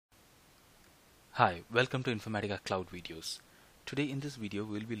Hi, welcome to Informatica Cloud videos. Today in this video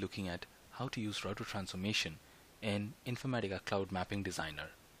we'll be looking at how to use router transformation in Informatica Cloud Mapping Designer.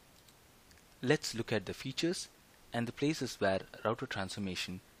 Let's look at the features and the places where router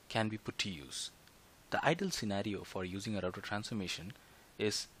transformation can be put to use. The ideal scenario for using a router transformation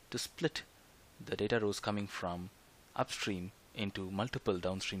is to split the data rows coming from upstream into multiple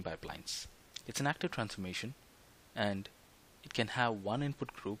downstream pipelines. It's an active transformation and it can have one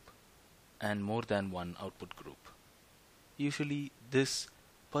input group and more than one output group. Usually this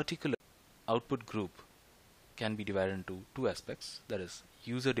particular output group can be divided into two aspects, that is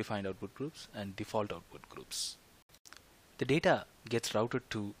user-defined output groups and default output groups. The data gets routed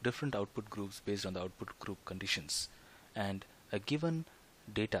to different output groups based on the output group conditions, and a given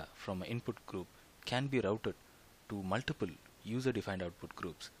data from an input group can be routed to multiple user-defined output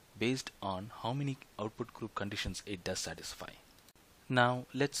groups based on how many output group conditions it does satisfy. Now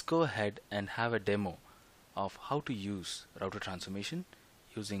let's go ahead and have a demo of how to use router transformation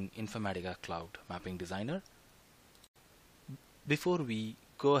using Informatica Cloud Mapping Designer. Before we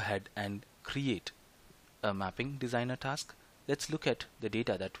go ahead and create a mapping designer task, let's look at the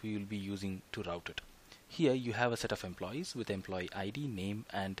data that we will be using to route it. Here you have a set of employees with employee ID, name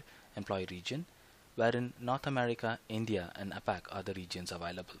and employee region, wherein North America, India and APAC are the regions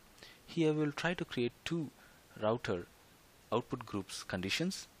available. Here we will try to create two router output groups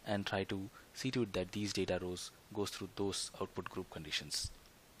conditions and try to see to it that these data rows goes through those output group conditions.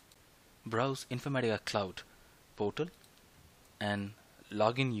 Browse Informatica Cloud portal and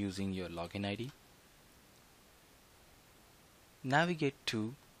log in using your login ID. Navigate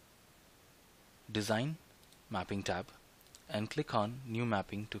to Design Mapping tab and click on New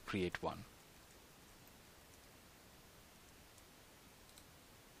Mapping to create one.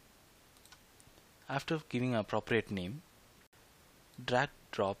 After giving an appropriate name, drag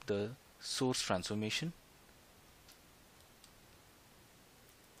drop the source transformation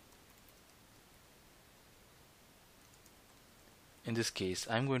in this case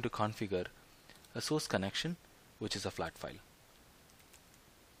I'm going to configure a source connection which is a flat file.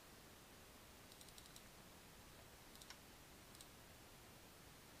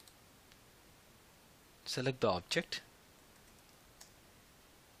 Select the object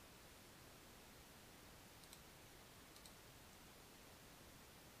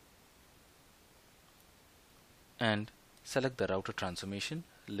and select the router transformation,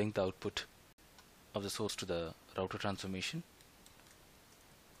 link the output of the source to the router transformation,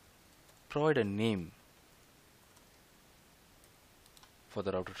 provide a name for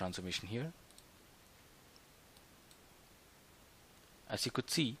the router transformation here. As you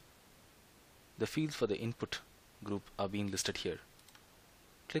could see, the fields for the input group are being listed here.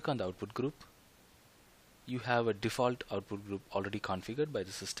 Click on the output group. You have a default output group already configured by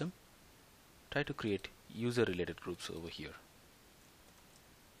the system. Try to create user related groups over here.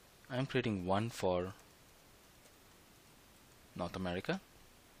 I'm creating one for North America,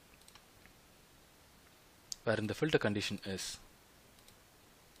 wherein the filter condition is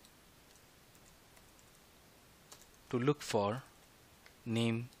to look for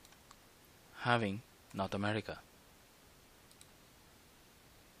name having North America.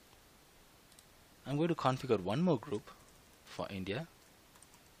 I'm going to configure one more group for India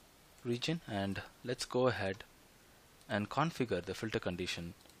region, and let's go ahead and configure the filter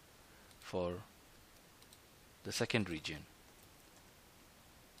condition for the second region.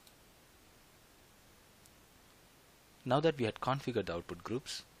 Now that we had configured the output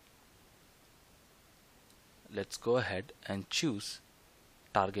groups, let's go ahead and choose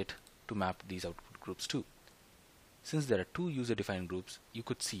target to map these output groups to. Since there are two user-defined groups, you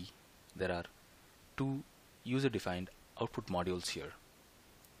could see there are two user-defined output modules here.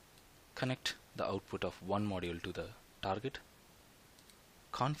 Connect the output of one module to the target,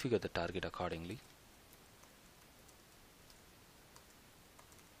 configure the target accordingly,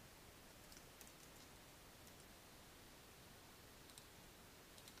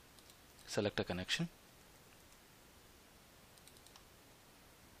 select a connection,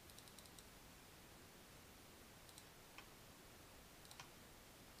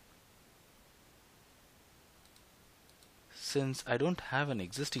 since I don't have an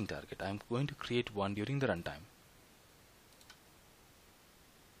existing target, I'm going to create one during the runtime.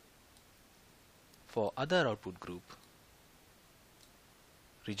 For other output group,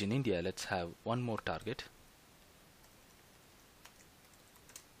 region India, let's have one more target.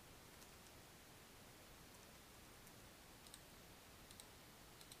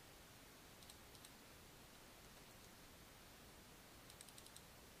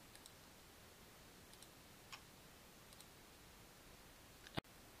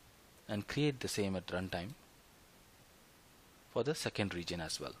 and create the same at runtime for the second region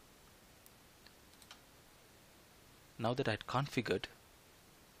as well. Now that I had configured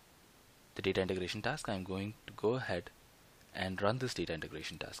the data integration task, I am going to go ahead and run this data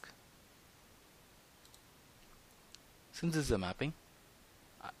integration task. Since this is a mapping,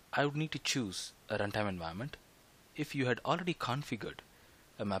 I would need to choose a runtime environment. If you had already configured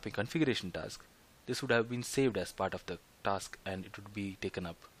a mapping configuration task, this would have been saved as part of the task and it would be taken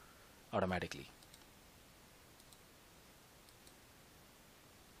up automatically.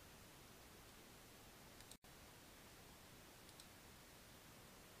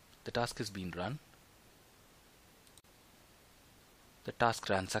 The task is being run. The task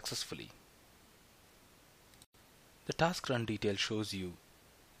ran successfully. The task run detail shows you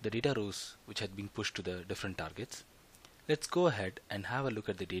the data rows which had been pushed to the different targets. Let's go ahead and have a look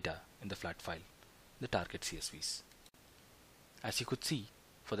at the data in the flat file, the target CSVs. As you could see,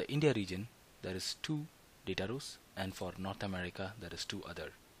 for the India region there is 2 data rows, and for North America there is 2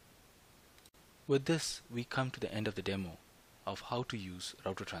 other. With this, we come to the end of the demo of how to use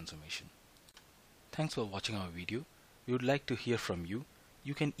router transformation. Thanks for watching our video. We would like to hear from you.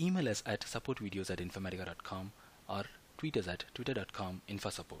 You can email us at supportvideos@informatica.com or tweet us at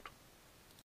twitter.com/infosupport.